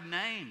 Numbers have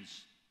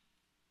names.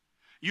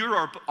 You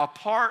are a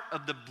part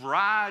of the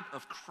bride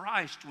of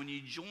Christ when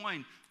you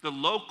join the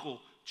local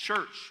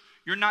church.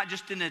 You're not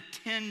just an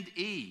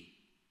attendee.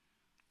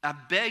 I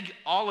beg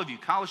all of you,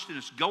 college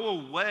students, go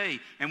away.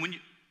 And when you,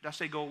 did I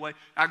say go away?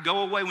 I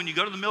go away. When you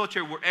go to the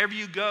military, wherever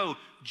you go,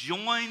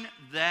 join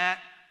that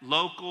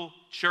local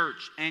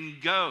church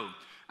and go.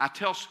 I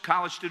tell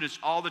college students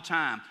all the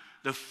time,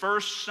 the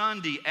first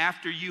Sunday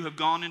after you have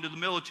gone into the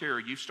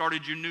military, you've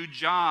started your new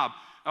job,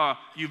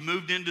 you've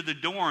moved into the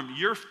dorm,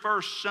 your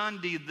first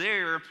Sunday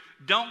there,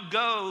 don't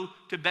go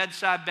to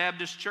Bedside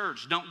Baptist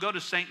Church. Don't go to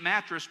St.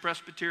 Mattress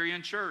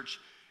Presbyterian Church.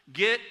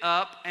 Get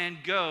up and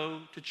go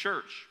to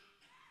church.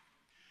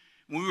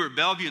 When we were at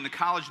Bellevue in the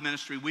college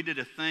ministry, we did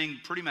a thing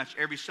pretty much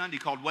every Sunday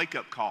called Wake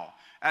Up Call.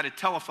 I had a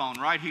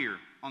telephone right here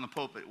on the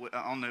pulpit,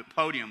 on the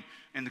podium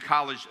in the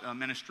college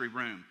ministry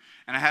room.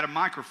 And I had a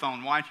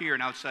microphone right here,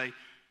 and I would say,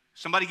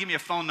 somebody give me a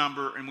phone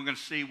number, and we're going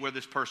to see where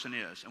this person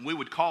is. And we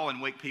would call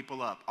and wake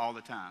people up all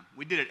the time.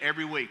 We did it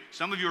every week.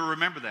 Some of you will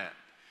remember that.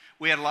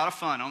 We had a lot of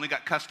fun. I only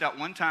got cussed out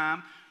one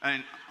time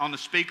and on the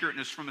speaker, and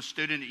it's from a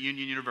student at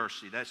Union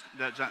University. That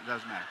doesn't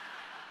matter.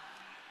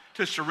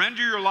 To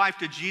surrender your life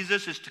to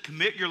Jesus is to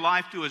commit your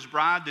life to his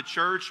bride, the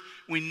church.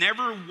 We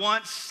never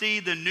once see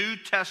the New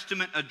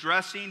Testament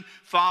addressing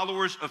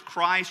followers of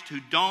Christ who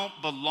don't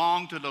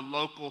belong to the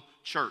local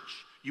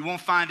church. You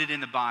won't find it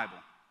in the Bible.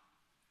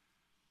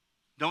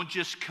 Don't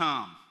just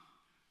come.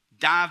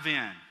 Dive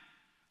in.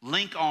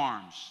 Link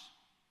arms.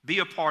 Be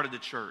a part of the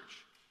church.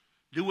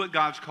 Do what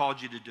God's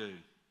called you to do.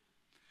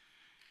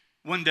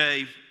 One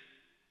day,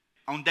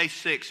 on day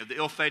 6 of the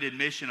ill-fated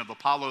mission of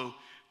Apollo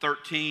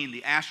 13,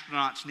 the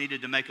astronauts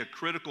needed to make a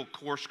critical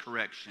course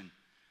correction.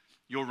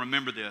 You'll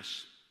remember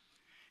this.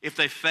 If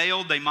they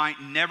failed, they might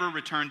never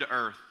return to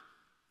Earth.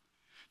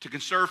 To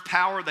conserve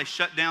power, they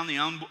shut down the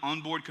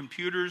onboard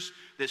computers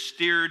that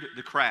steered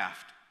the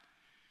craft.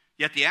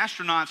 Yet the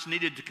astronauts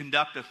needed to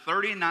conduct a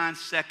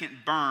 39-second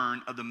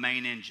burn of the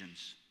main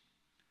engines.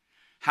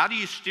 How do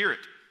you steer it?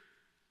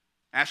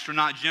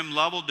 Astronaut Jim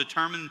Lovell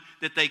determined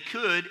that they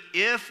could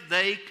if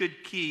they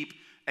could keep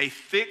a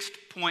fixed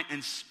point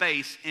in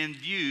space in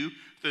view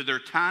through their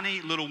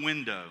tiny little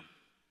window.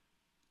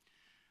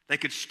 They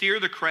could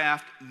steer the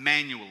craft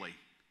manually.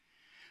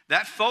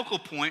 That focal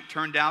point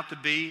turned out to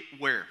be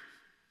where?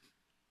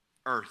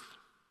 Earth,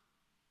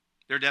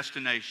 their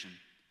destination.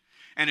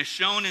 And as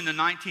shown in the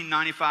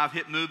 1995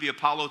 hit movie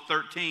Apollo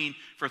 13,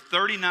 for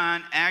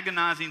 39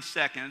 agonizing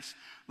seconds,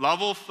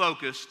 Lovell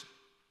focused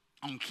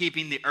on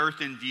keeping the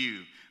Earth in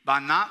view. By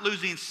not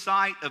losing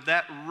sight of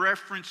that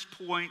reference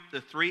point,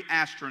 the 3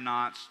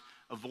 astronauts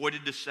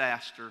avoided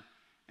disaster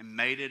and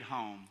made it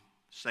home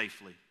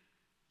safely.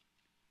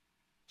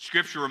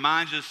 Scripture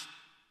reminds us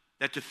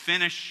that to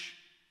finish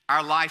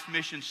our life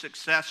mission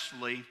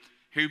successfully,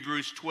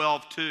 Hebrews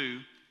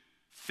 12:2,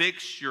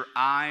 fix your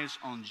eyes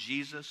on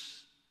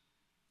Jesus,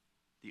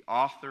 the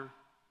author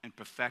and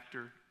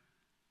perfecter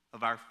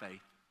of our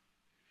faith.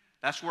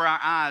 That's where our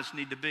eyes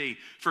need to be.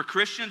 For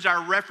Christians,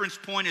 our reference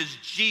point is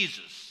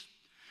Jesus.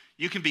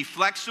 You can be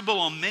flexible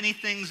on many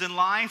things in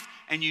life,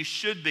 and you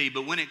should be,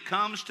 but when it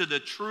comes to the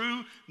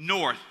true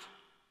north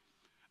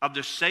of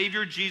the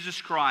Savior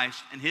Jesus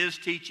Christ and his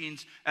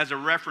teachings as a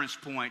reference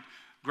point,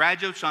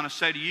 graduates, I want to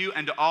say to you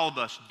and to all of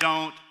us,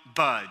 don't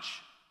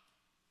budge.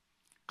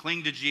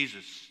 Cling to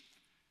Jesus.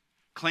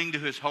 Cling to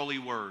his holy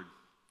word.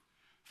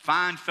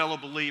 Find fellow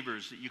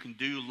believers that you can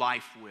do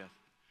life with.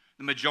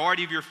 The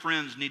majority of your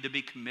friends need to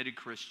be committed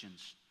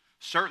Christians.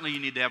 Certainly you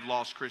need to have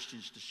lost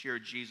Christians to share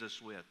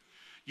Jesus with.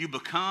 You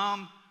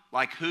become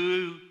like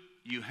who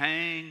you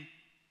hang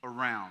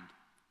around.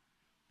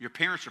 Your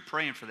parents are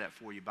praying for that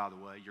for you, by the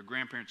way. Your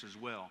grandparents as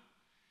well.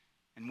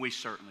 And we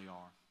certainly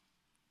are.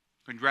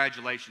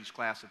 Congratulations,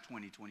 class of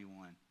 2021.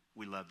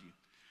 We love you.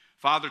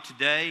 Father,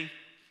 today,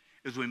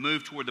 as we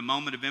move toward the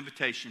moment of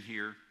invitation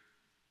here,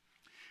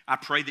 I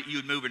pray that you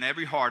would move in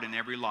every heart and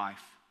every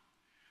life.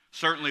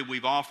 Certainly,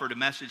 we've offered a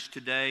message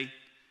today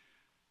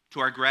to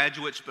our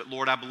graduates, but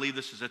Lord, I believe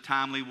this is a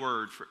timely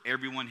word for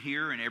everyone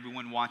here and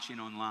everyone watching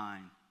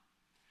online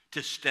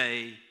to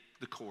stay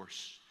the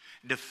course,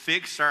 to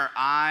fix our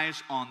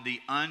eyes on the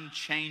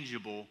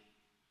unchangeable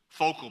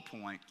focal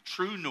point,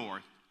 true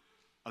north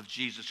of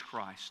Jesus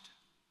Christ.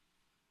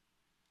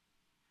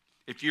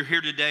 If you're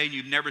here today and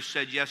you've never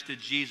said yes to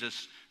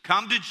Jesus,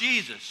 come to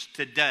Jesus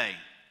today.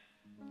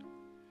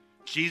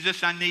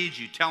 Jesus, I need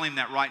you. Tell him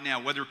that right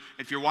now.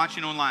 If you're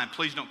watching online,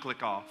 please don't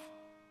click off.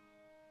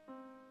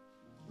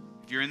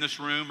 If you're in this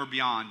room or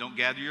beyond, don't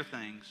gather your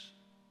things.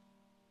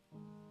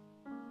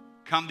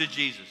 Come to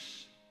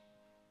Jesus.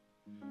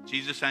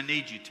 Jesus, I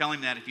need you. Tell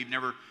him that if you've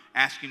never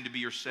asked him to be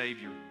your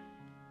Savior.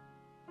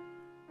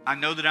 I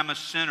know that I'm a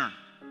sinner.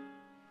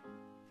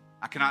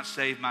 I cannot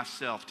save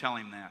myself. Tell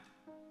him that.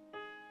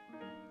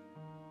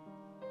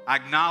 I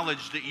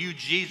acknowledge that you,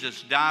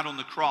 Jesus, died on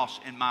the cross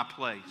in my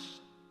place.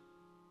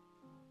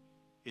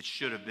 It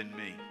should have been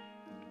me.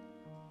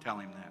 Tell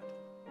him that.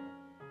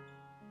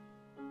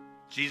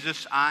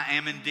 Jesus, I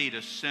am indeed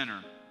a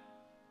sinner,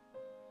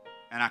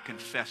 and I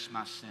confess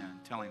my sin.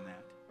 Tell him that.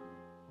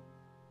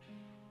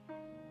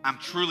 I'm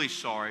truly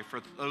sorry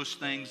for those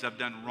things I've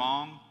done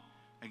wrong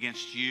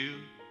against you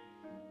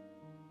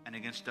and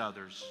against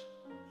others.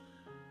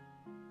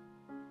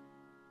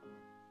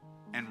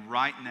 And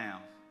right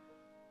now,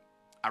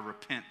 I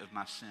repent of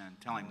my sin.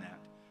 Tell him that.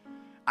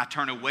 I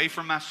turn away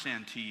from my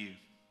sin to you.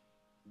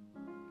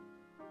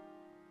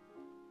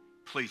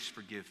 Please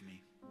forgive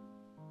me.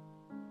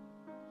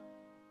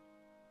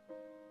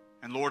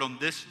 And Lord, on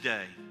this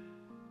day,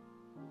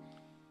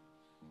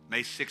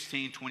 May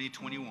 16,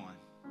 2021,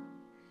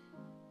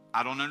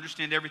 I don't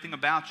understand everything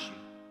about you,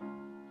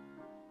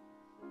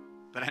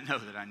 but I know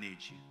that I need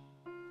you.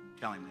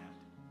 Tell him that.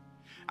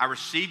 I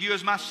receive you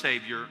as my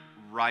Savior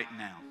right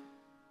now.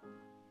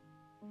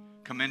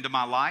 Come into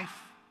my life.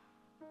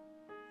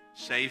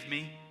 Save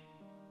me.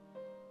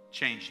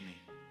 Change me.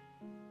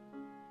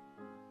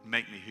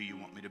 Make me who you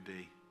want me to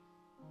be.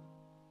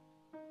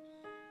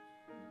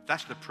 If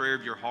that's the prayer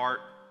of your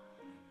heart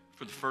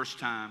for the first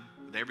time,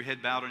 with every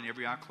head bowed and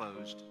every eye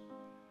closed,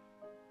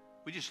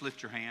 we just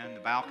lift your hand,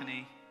 the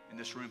balcony, in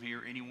this room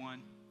here,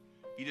 anyone.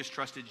 You just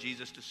trusted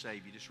Jesus to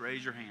save you. Just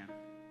raise your hand.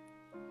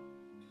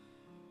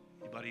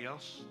 Anybody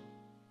else?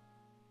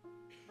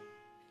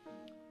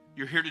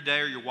 You're here today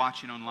or you're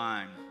watching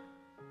online.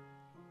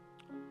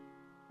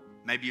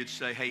 Maybe you'd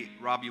say, hey,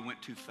 Rob, you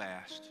went too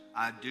fast.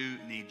 I do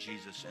need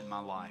Jesus in my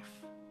life.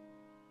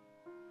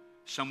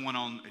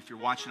 If you're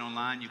watching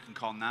online, you can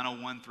call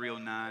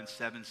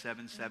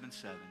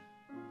 901-309-7777.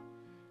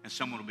 And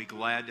someone will be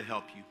glad to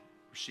help you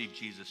receive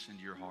Jesus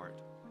into your heart.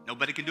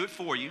 Nobody can do it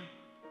for you.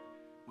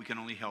 We can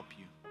only help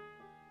you.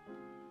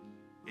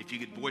 If you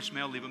get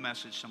voicemail, leave a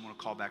message. Someone will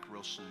call back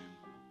real soon.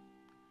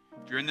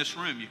 If you're in this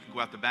room, you can go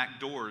out the back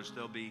doors.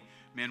 There'll be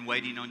men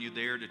waiting on you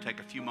there to take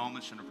a few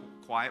moments in a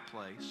quiet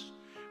place.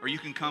 Or you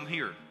can come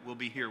here. We'll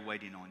be here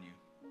waiting on you.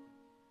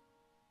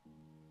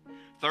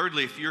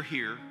 Thirdly, if you're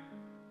here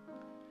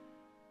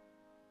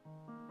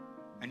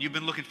and you've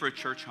been looking for a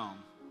church home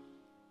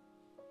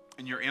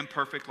and you're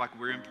imperfect like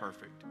we're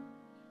imperfect,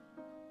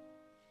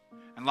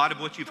 in light of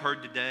what you've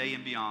heard today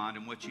and beyond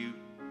and what you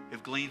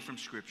have gleaned from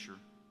Scripture,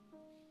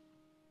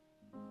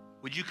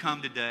 would you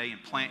come today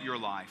and plant your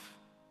life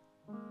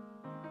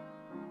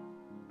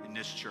in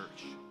this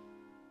church?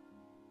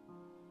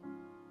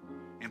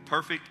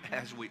 Imperfect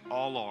as we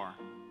all are,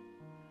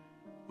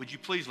 would you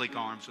please link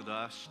arms with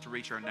us to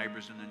reach our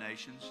neighbors in the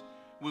nations?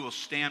 We will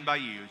stand by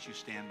you as you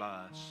stand by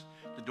us.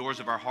 The doors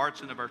of our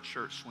hearts and of our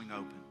church swing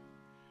open.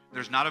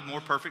 There's not a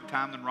more perfect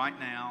time than right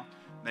now.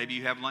 Maybe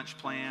you have lunch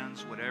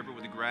plans, whatever,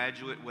 with a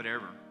graduate,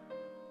 whatever.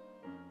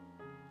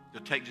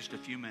 It'll take just a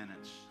few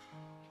minutes.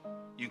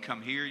 You can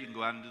come here, you can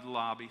go out into the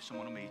lobby,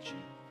 someone will meet you.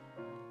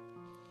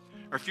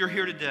 Or if you're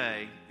here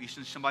today, you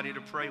send somebody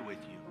to pray with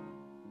you.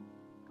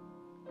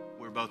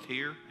 We're both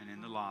here and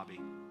in the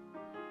lobby.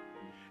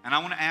 And I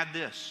want to add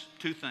this,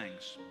 two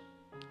things.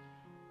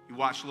 You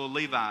watch little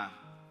Levi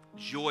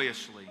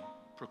joyously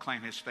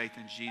proclaim his faith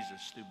in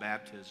Jesus through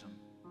baptism.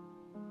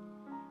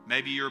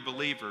 Maybe you're a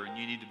believer and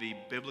you need to be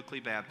biblically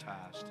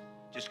baptized.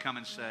 Just come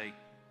and say,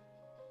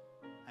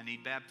 I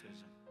need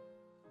baptism.